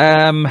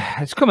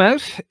 It's come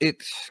out.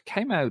 It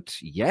came out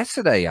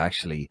yesterday,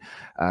 actually,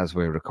 as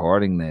we're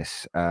recording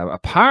this.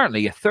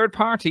 Apparently, a third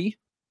party,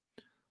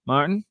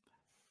 Martin,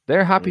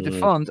 they're happy to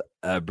fund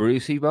a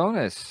Brucie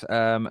bonus.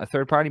 A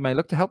third party may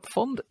look to help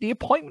fund the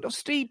appointment of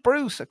Steve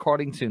Bruce,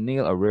 according to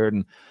Neil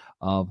O'Riordan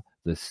of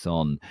The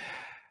Sun.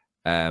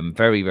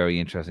 Very, very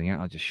interesting here.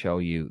 I'll just show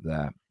you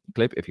the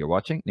clip if you're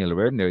watching. Neil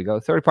O'Riordan, there you go.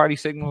 Third party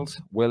signals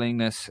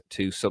willingness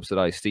to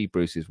subsidise Steve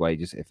Bruce's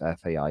wages if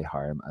FAI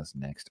hire him as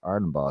next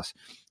Ireland boss.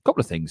 A couple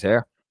of things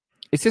here.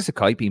 Is this a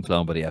kite being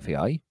flown by the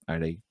FAI? Are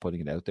they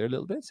putting it out there a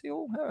little bit? See,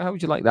 how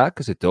would you like that?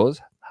 Because it does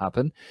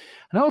happen.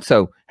 And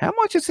also, how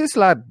much is this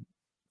lad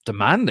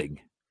demanding?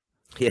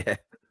 Yeah,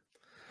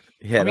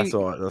 that's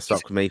what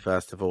struck me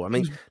first of all. I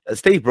mean,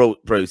 Steve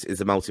Bruce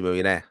is a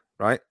multi-millionaire,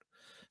 right?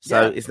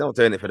 So it's not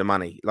doing it for the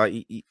money.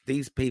 Like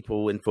these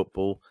people in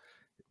football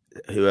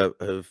who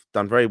have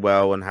done very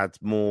well and had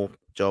more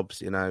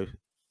jobs, you know,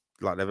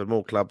 like they've had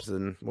more clubs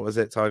than, what was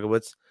it, Tiger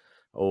Woods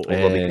or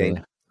Robbie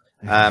King.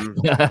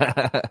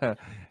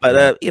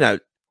 But you know,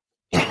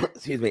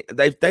 excuse me,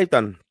 they've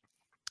done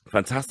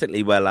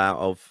fantastically well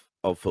out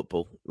of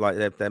football. Like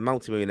they're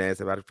multi-millionaires.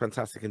 They've had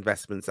fantastic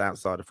investments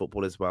outside of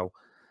football as well.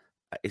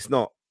 It's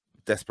not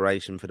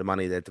desperation for the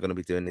money they're going to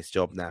be doing this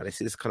job now.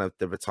 This is kind of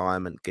the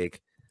retirement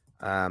gig,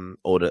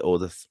 or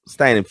the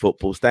staying in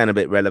football, staying a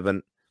bit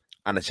relevant,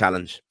 and a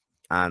challenge.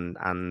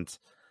 And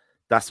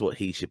that's what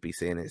he should be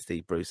seeing in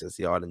Steve Bruce as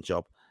the Ireland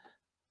job.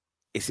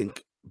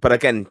 But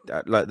again,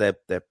 like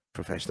they're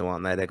professional,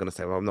 aren't they? They're going to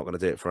say, well, I'm not going to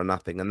do it for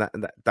nothing, and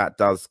that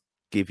does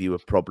give you a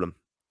problem.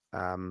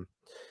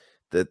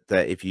 That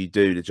if you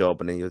do the job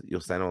and then you're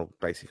saying, oh,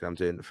 basically I'm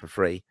doing it for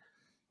free,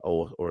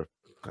 or a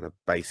kind of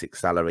basic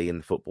salary in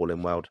the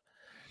footballing world.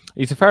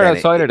 He's a fair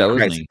outsider, though,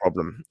 isn't he?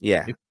 Problem.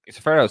 Yeah, it's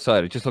a fair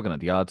outsider. Just looking at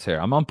the odds here,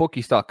 I'm on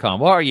bookies.com.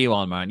 What are you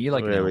on, man? You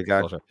like? There we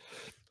go.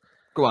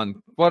 Go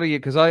on. What are you?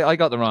 Because I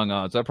got the wrong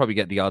odds. I'll probably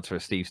get the odds for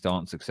Steve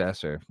Staunton's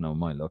successor. No,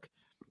 my luck.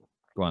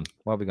 Go on.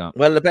 What have we got?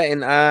 Well, the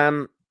betting.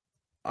 I'll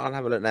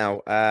have a look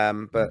now.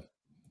 But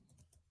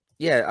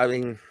yeah, I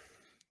mean,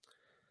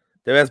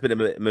 there has been a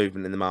bit of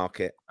movement in the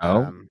market.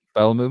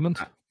 Bell movement.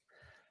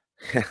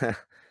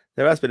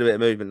 There has been a bit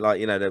of movement. Like,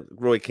 you know,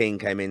 Roy Keane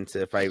came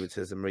into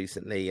favouritism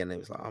recently, and it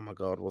was like, oh my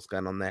god, what's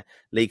going on there?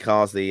 Lee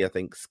Carsley, I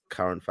think, is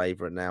current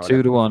favourite now.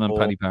 2-1 on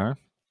Paddy Power.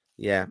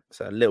 Yeah,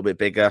 so a little bit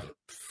bigger.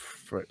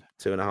 For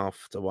 2.5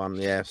 to 1,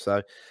 yeah.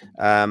 So,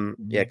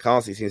 yeah,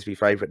 Carsley seems to be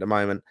favourite at the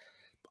moment.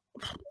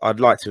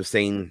 I'd like to have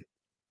seen,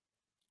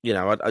 you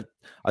know,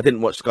 I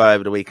didn't watch Sky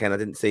over the weekend. I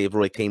didn't see if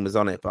Roy Keane was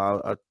on it,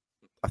 but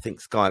I think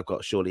Sky have got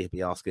to surely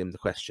be asking him the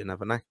question,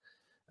 haven't they?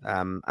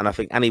 And I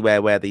think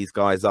anywhere where these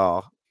guys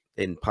are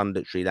in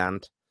punditry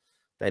land,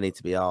 they need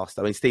to be asked.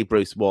 I mean, Steve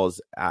Bruce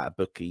was at a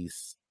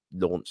bookies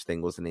launch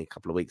thing, wasn't he, a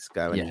couple of weeks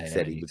ago, and he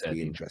said he would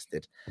be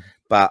interested,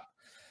 but.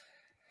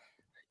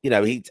 You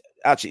know,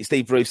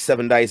 Steve Bruce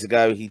 7 days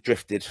ago, he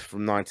drifted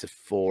from 9 to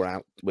 4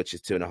 out, which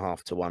is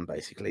 2.5 to 1,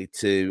 basically,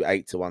 to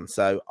 8 to 1.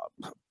 So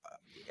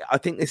I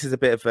think this is a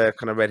bit of a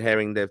kind of red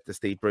herring, the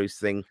Steve Bruce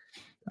thing.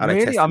 And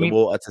really? I tested the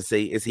water to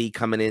see, is he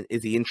coming in?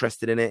 Is he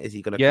interested in it? Is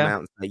he going to come out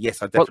and say,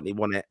 yes, I definitely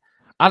want it?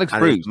 Alex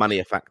Bruce. Is money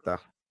a factor?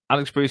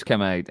 Alex Bruce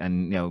came out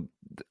and, you know,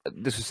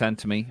 this was sent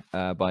to me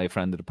by a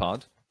friend of the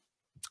pod.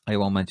 I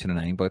won't mention a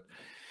name, but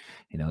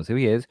he knows who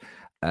he is.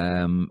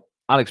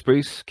 Alex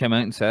Bruce came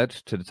out and said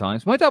to the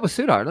Times, "My dad would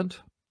suit Ireland."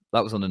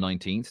 That was on the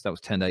 19th. That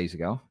was 10 days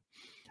ago.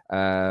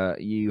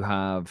 You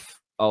have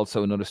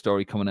also another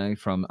story coming out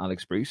from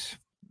Alex Bruce,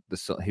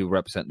 who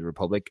represents the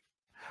Republic.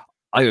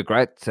 I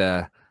regret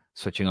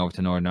switching over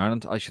to Northern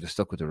Ireland. I should have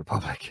stuck with the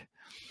Republic.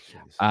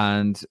 Jesus.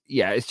 And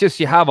yeah, it's just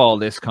you have all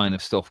this kind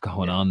of stuff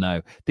going on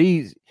now.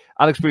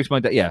 Alex Bruce, my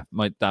dad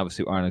would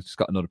suit Ireland. Just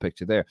got another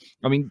picture there.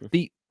 I mean,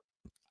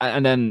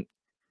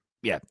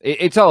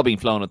 it's all being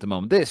flown at the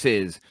moment.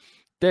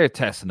 They're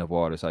testing the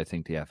waters, I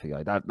think, the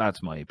FAI.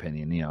 That's my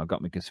opinion. You know, I've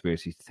got my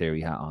conspiracy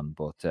theory hat on,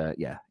 but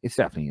it's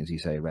definitely, as you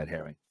say, a red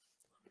herring.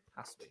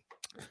 Has to be.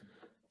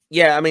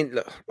 Yeah, I mean,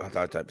 look, I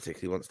don't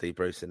particularly want Steve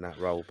Bruce in that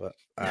role, but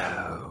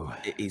no.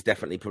 he's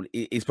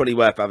probably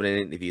worth having an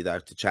interview though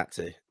to chat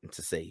to and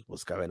to see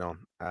what's going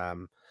on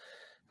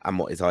and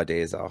what his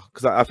ideas are.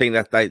 Because I think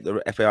that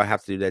the FAI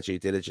have to do their due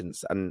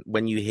diligence, and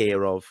when you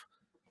hear of,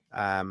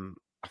 I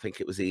think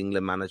it was the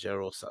England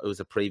manager, or it was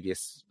a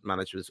previous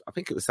manager. I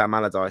think it was Sam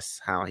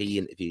Allardyce, how he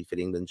interviewed for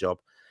the England job,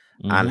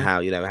 and how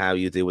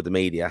you deal with the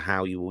media,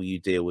 how will you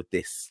deal with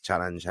this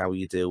challenge, how will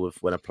you deal with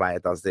when a player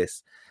does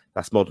this.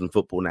 That's modern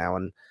football now,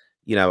 and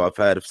I've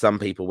heard of some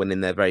people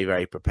when they're very,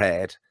 very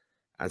prepared,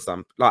 and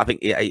some I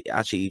think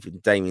actually even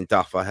Damien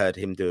Duff. I heard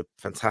him do a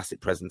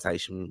fantastic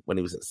presentation when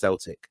he was at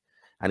Celtic,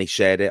 and he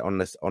shared it on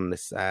this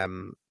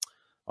online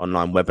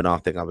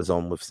webinar thing I was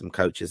on with some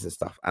coaches and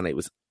stuff, and it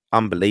was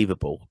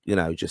unbelievable.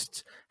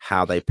 Just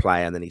how they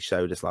play, and then he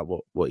showed us like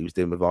what he was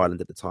doing with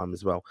Ireland at the time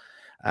as well.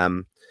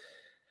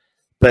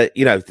 But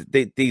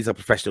these are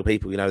professional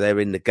people. They're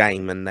in the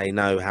game and they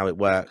know how it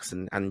works,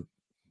 and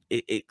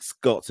it's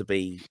got to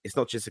be. It's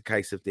not just a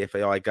case of the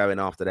FAI going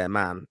after their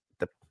man.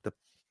 The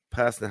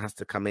person has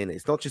to come in.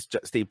 It's not just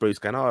Steve Bruce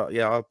going, "Oh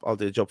yeah, I'll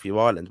do a job for you,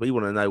 Ireland." We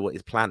want to know what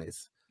his plan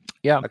is.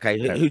 Yeah. Okay.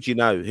 Who do you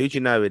know? Who do you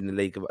know in the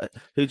league?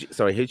 Who do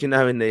you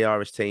know in the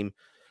Irish team?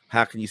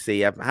 How can you see?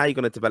 How are you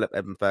going to develop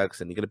Evan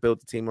Ferguson? You're going to build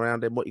the team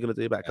around him. What are you going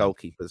to do about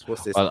goalkeepers?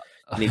 What's this? Well,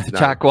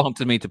 Jack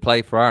wanted me to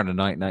play for Ireland in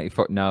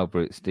 1994. No,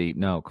 Bruce, Steve.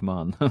 No, come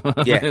on.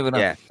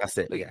 Yeah, that's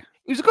it. Yeah.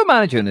 He was a good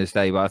manager in his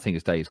day, but I think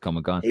his day has come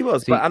and gone. He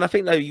was, and I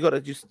think though you got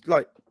to just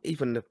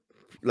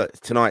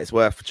tonight it's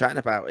worth chatting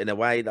about in a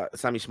way. Like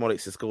Sammy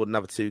Smolix has scored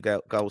another 2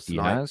 goals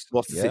tonight.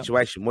 What's the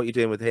situation? What are you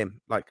doing with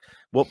him? Like,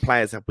 what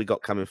players have we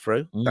got coming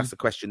through? That's the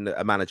question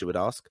that a manager would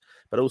ask.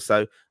 But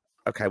also,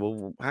 okay,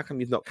 well, how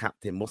come you've not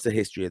capped him? What's the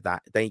history of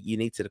that? You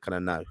need to kind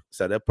of know.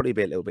 So there'll probably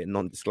be a little bit of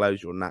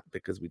non-disclosure on that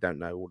because we don't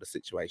know all the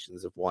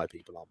situations of why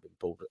people aren't being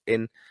pulled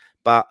in.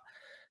 But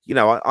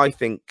I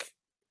think.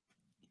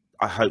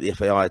 I hope the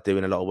FAI are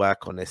doing a lot of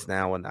work on this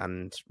now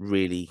and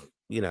really,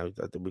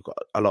 we've got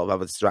a lot of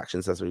other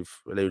distractions as we've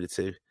alluded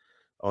to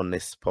on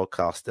this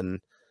podcast. And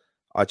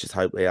I just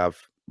hope we're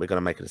going to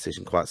make a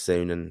decision quite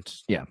soon. And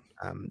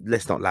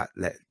let's not let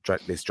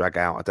this drag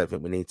out. I don't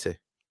think we need to.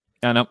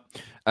 I know.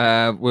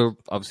 We'll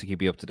obviously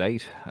keep you up to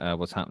date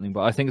what's happening.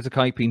 But I think it's a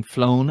kite being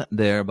flown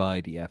there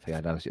by the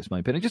FAI. That is just my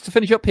opinion. Just to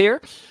finish up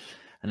here.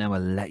 And then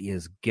we'll let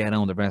you get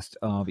on the rest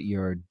of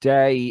your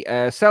day.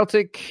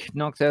 Celtic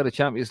knocked out of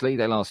Champions League.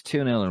 They lost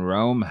 2-0 in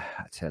Rome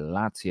to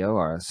Lazio,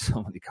 or as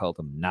somebody called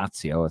them,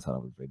 Nazio. I thought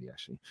it was really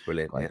actually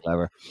brilliant, quite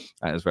clever.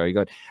 That was very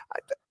good.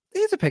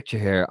 Here's a picture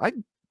here.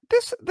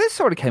 This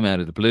sort of came out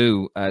of the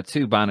blue.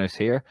 2 banners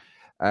here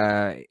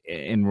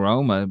in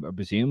Rome, I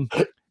presume.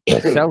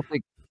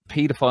 Celtic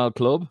Paedophile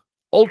Club,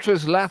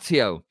 Ultras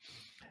Lazio.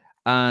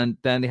 And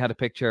then they had a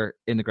picture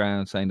in the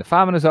ground saying, "The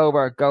famine is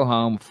over, go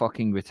home,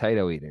 fucking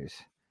potato eaters."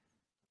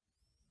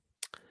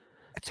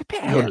 It's a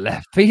bit out of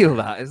left field,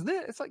 that, isn't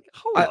it? It's like,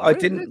 I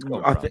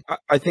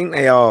think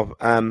they are.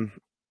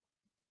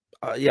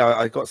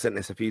 I got sent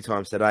this a few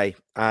times today,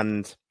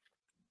 and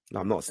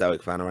I'm not a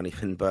Celtic fan or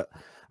anything, but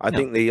I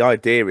think the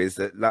idea is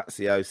that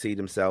Lazio see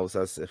themselves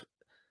as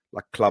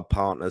like club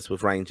partners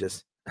with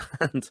Rangers,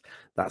 and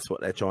that's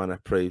what they're trying to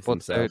prove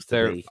themselves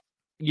to be.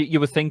 You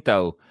would think,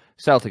 though,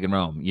 Celtic in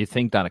Rome, you'd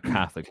think that a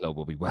Catholic club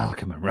would be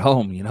welcome in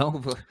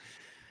Rome, But...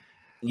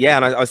 Yeah,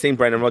 and I've seen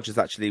Brendan Rodgers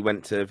actually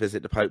went to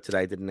visit the Pope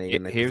today, didn't he?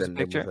 And here's a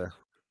picture.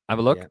 Have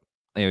a look. Yeah.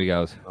 There he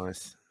goes.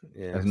 Nice.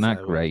 Yeah, isn't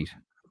that great?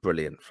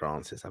 Brilliant,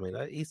 Francis. I mean,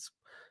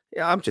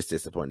 I'm just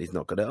disappointed he's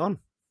not got it on.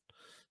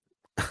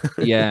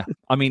 Yeah,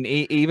 I mean,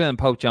 even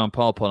Pope John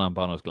Paul put on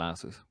Bono's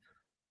glasses.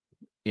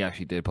 He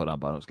actually did put on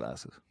Bono's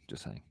glasses.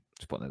 Just saying,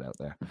 just putting it out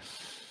there.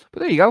 But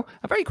there you go.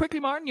 And very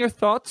quickly, Martin, your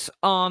thoughts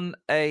on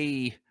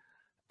a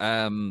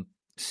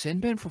sin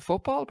bin for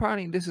football?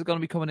 Apparently, this is going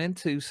to be coming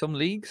into some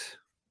leagues.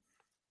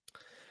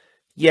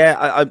 Yeah,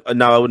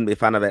 I wouldn't be a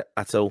fan of it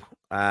at all.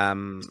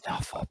 It's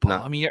not football.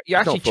 No, I mean, you're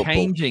actually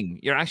changing.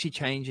 You're actually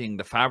changing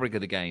the fabric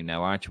of the game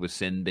now, aren't you? With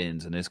sin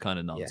bins and this kind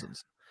of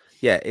nonsense.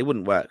 Yeah, it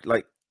wouldn't work.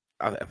 Like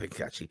I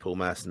think actually Paul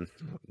Merson,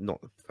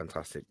 not a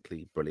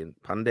fantastically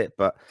brilliant pundit,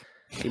 but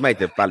he made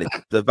the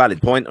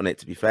valid point on it.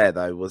 To be fair,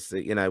 though, was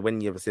that when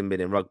you have a sin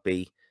bin in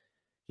rugby,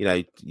 you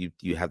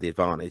have the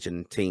advantage,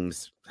 and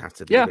teams have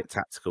to be a bit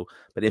tactical.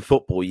 But in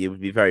football, you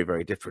would be very,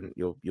 very different.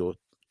 You're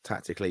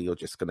tactically, you're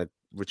just going to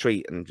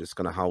retreat and just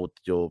going to hold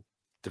your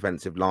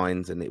defensive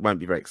lines, and it won't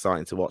be very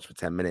exciting to watch for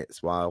 10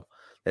 minutes while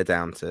they're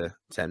down to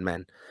 10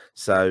 men.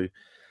 So,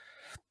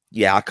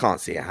 yeah, I can't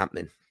see it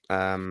happening.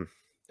 I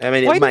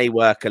mean, it may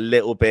work a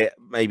little bit,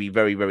 maybe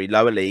very, very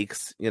lower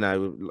leagues,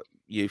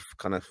 youth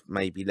kind of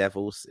maybe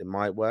levels. It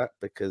might work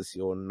because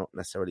you're not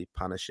necessarily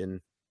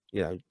punishing,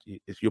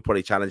 if you're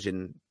probably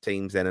challenging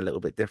teams then a little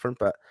bit different.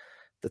 But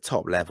the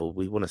top level,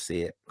 we want to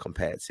see it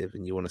competitive,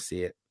 and you want to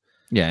see it.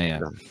 Yeah.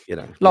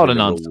 A lot of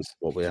nonsense.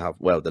 What we have,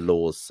 well, the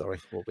laws. Sorry,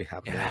 what we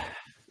have now.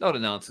 A lot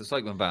of nonsense.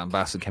 Like when Van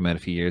Basten came out a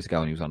few years ago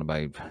and he was on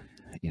about,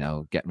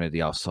 getting rid of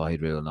the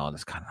offside rule and all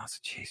this kind of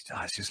nonsense. Jeez,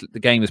 it's just the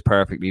game is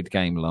perfect. Leave the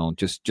game alone.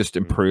 Just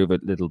improve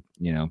it. Little,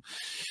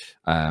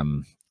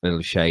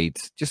 little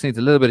shades. Just needs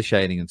a little bit of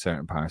shading in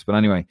certain parts. But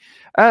anyway,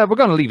 we're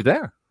going to leave it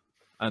there,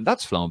 and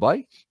that's flown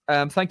by.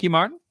 Thank you,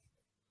 Martin.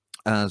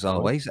 As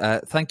always,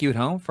 thank you at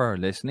home for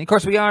listening. Of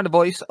course, we are the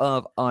voice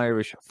of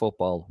Irish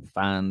football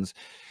fans.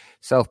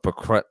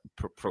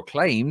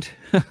 Self-proclaimed,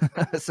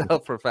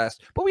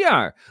 self-professed, but we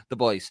are the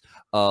voice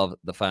of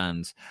the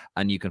fans,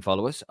 and you can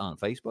follow us on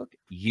Facebook,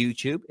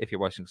 YouTube. If you're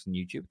watching us on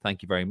YouTube,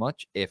 thank you very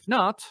much. If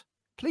not,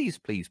 please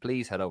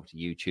head over to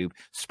YouTube.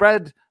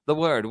 Spread the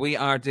word. We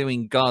are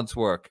doing God's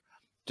work,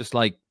 just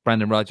like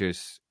Brendan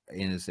Rodgers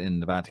is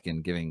in the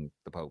Vatican giving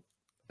the Pope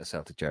a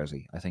Celtic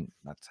jersey. I think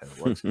that's how it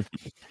works.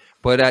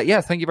 But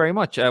yeah, thank you very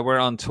much. We're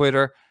on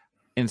Twitter,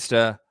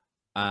 Insta,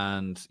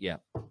 and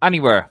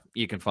anywhere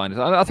you can find us.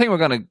 I think we're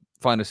going to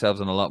find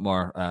ourselves on a lot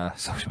more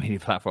social media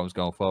platforms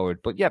going forward.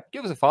 But yeah,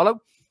 give us a follow.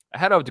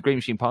 Head over to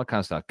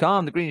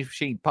greenmachinepodcast.com,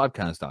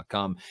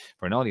 thegreennmachinepodcast.com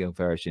for an audio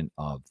version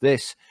of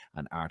this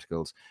and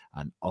articles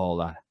and all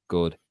that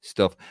good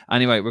stuff.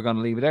 Anyway, we're going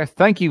to leave it there.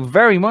 Thank you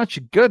very much.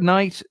 Good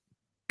night.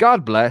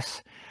 God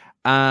bless.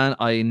 And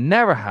I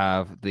never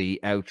have the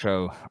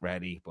outro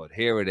ready, but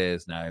here it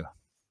is now.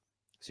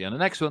 See you on the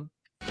next one.